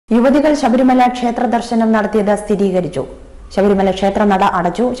യുവതികൾ ശബരിമല ക്ഷേത്ര ദർശനം നടത്തിയത് സ്ഥിരീകരിച്ചു. ശബരിമല ക്ഷേത്ര നട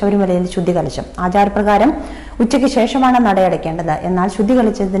അടച്ചു. ശബരിമലയിൽ ശുദ്ധികലശം. ആചാരപ്രകാരം ഉച്ചയ്ക്ക് ശേഷമാണ് നടയടയ്ക്കേണ്ടത്. എന്നാൽ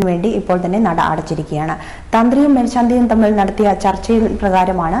ശുദ്ധികലശത്തിന് വേണ്ടി ഇപ്പോൾ തന്നെ നട അടച്ചിരിക്കുകയാണ്. തന്ത്രിയും മേൽശാന്തിയും തമ്മിൽ നടത്തിയ ചർച്ചയിൽ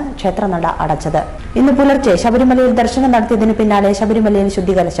പ്രകാരമാണ് ക്ഷേത്ര നട അടച്ചത്. ഇന്ന് പുലർച്ചെ ശബരിമലയിൽ ദർശനം നടത്തിയതിനു പിന്നാലെ ശബരിമലയിൽ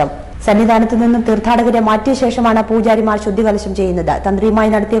ശുദ്ധികലശം. സന്നിധാനത്തു നിന്നും തീർത്ഥാടകരെ മാറ്റിയ ശേഷമാണ് പൂജാരിമാർ ശുദ്ധികലശം ചെയ്യുന്നത്. തന്ത്രിയുമായി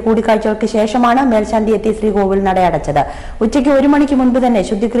നടത്തിയ കൂടിക്കാഴ്ചകൾക്ക് ശേഷമാണ് മേൽശാന്തി എത്തി ശ്രീകോവിൽ നടയടച്ചത്. ഉച്ചയ്ക്ക് 1 മണിക്ക് മുൻപ് തന്നെ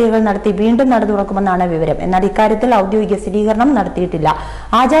ശുദ്ധിക്രിയകൾ നടത്തി വീണ്ടും നട തുറക്കുമെന്നാണ് വിവരം. എന്നാൽ ഇക്കാര്യത്തിൽ ഔദ്യോഗിക സ്ഥിരീകരണം നടത്തിയിട്ടില്ല.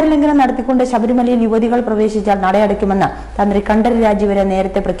 ആചാരലംഘനം നടത്തിക്കൊണ്ട് ശബരിമലയിൽ യുവതികൾ പ്രവേശിച്ചാൽ നടയടയ്ക്കുമെന്ന് തന്ത്രി കണ്ഠരര് രാജീവര്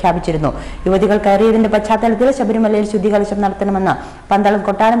നേരത്തെ പ്രഖ്യാപിച്ചിരുന്നു. യുവതികൾ കയറിയതിന്റെ പശ്ചാത്തലത്തിൽ ശബരിമലയിൽ ശുദ്ധികലശം നടത്തണമെന്ന് പന്തളം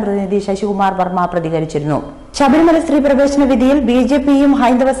കൊട്ടാരം പ്രതിനിധി ശശികുമാർ വർമ്മ പ്രതികരിച്ചിരുന്നു. ശബരിമല സ്ത്രീ പ്രവേശന വിധിയിൽ ബിജെപിയും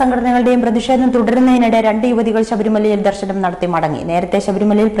ഹൈന്ദവ സംഘടനകളുടെയും പ്രതിഷേധം തുടരുന്നതിനിടെ 2 യുവതികൾ ശബരിമലയിൽ ദർശനം നടത്തി മടങ്ങി. നേരത്തെ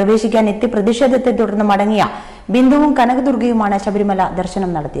ശബരിമലയിൽ പ്രവേശിക്കാൻ എത്തി പ്രതിഷേധത്തെ തുടർന്ന് മടങ്ങിയ ബിന്ദുവും കനകദുർഗയുമാണ് ശബരിമല ദർശനം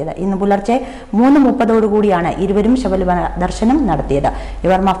നടത്തിയത്. ഇന്ന് പുലർച്ചെ 3:30 ഇരുവരും ശബരിമല ദർശനം നടത്തിയത്.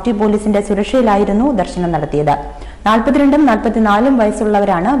 ഇവർ മഫ്റ്റി പോലീസിന്റെ സുരക്ഷയിലായിരുന്നു ദർശനം നടത്തിയത്. 42ഉം 44ഉം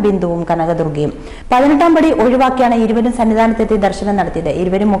വയസ്സുള്ളവരാണ് ബിന്ദുവും കനകദുർഗയും. 18ാം പടി ഒഴിവാക്കിയാണ് ഇരുവരും സന്നിധാനത്തെത്തി ദർശനം നടത്തിയത്.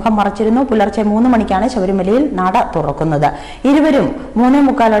 ഇരുവരും മുഖം മറച്ചിരുന്നു. പുലർച്ചെ 3 മണിക്കാണ് ശബരിമലയിൽ നട തുറക്കുന്നത്. ഇരുവരും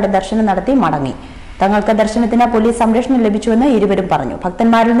 3:45 ദർശനം നടത്തി മടങ്ങി. തങ്ങൾക്ക് ദർശനത്തിന് പോലീസ് സംരക്ഷണം ലഭിച്ചുവെന്ന് ഇരുവരും പറഞ്ഞു.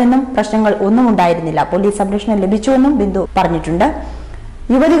 ഭക്തന്മാരിൽ നിന്നും പ്രശ്നങ്ങൾ ഒന്നും ഉണ്ടായിരുന്നില്ല. പോലീസ് സംരക്ഷണം ലഭിച്ചുവെന്നും ബിന്ദു പറഞ്ഞിട്ടുണ്ട്.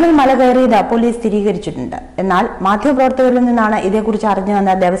 യുവതികൾ മല കയറിയത് പോലീസ് സ്ഥിരീകരിച്ചിട്ടുണ്ട്. എന്നാൽ മാധ്യമപ്രവർത്തകരിൽ നിന്നാണ് ഇതേക്കുറിച്ച്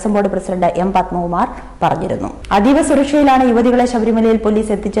അറിഞ്ഞതെന്ന് Devaswom board president M Padmakumar പറഞ്ഞിരുന്നു. അതീവ സുരക്ഷയിലാണ് യുവതികളെ ശബരിമലയിൽ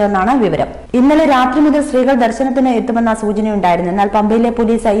പോലീസ് എത്തിച്ചതെന്നാണ് വിവരം. ഇന്നലെ രാത്രി മുതൽ സ്ത്രീകൾ ദർശനത്തിന് എത്തുമെന്ന സൂചനയുണ്ടായിരുന്നു. എന്നാൽ പമ്പയിലെ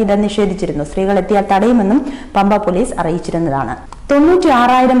പോലീസ് ഇത് നിഷേധിച്ചിരുന്നു. സ്ത്രീകൾ എത്തിയാൽ തടയുമെന്നും പമ്പ പോലീസ് അറിയിച്ചിരുന്നതാണ്.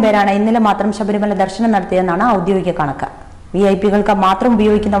 96,000 പേരാണ് ഇന്നലെ മാത്രം ശബരിമല ദർശനം നടത്തിയതെന്നാണ് ഔദ്യോഗിക കണക്ക്. വിഐപികൾക്ക് മാത്രം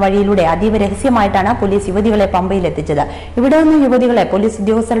ഉപയോഗിക്കുന്ന വഴിയിലൂടെ അതീവ രഹസ്യമായിട്ടാണ് പോലീസ് യുവതികളെ പമ്പയിൽ എത്തിച്ചത്. ഇവിടെ നിന്ന് യുവതികളെ പോലീസ്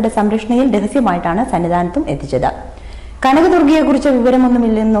ഉദ്യോഗസ്ഥരുടെ സംരക്ഷണയിൽ രഹസ്യമായിട്ടാണ് സന്നിധാനത്തും എത്തിച്ചത്. കനകദുർഗയെക്കുറിച്ച്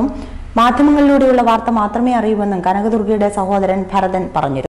വിവരമൊന്നുമില്ലെന്നും മാധ്യമങ്ങളിലൂടെയുള്ള വാർത്ത മാത്രമേ അറിയൂവെന്നും കനകദുർഗയുടെ സഹോദരൻ ഭരതൻ പറഞ്ഞിരുന്നു.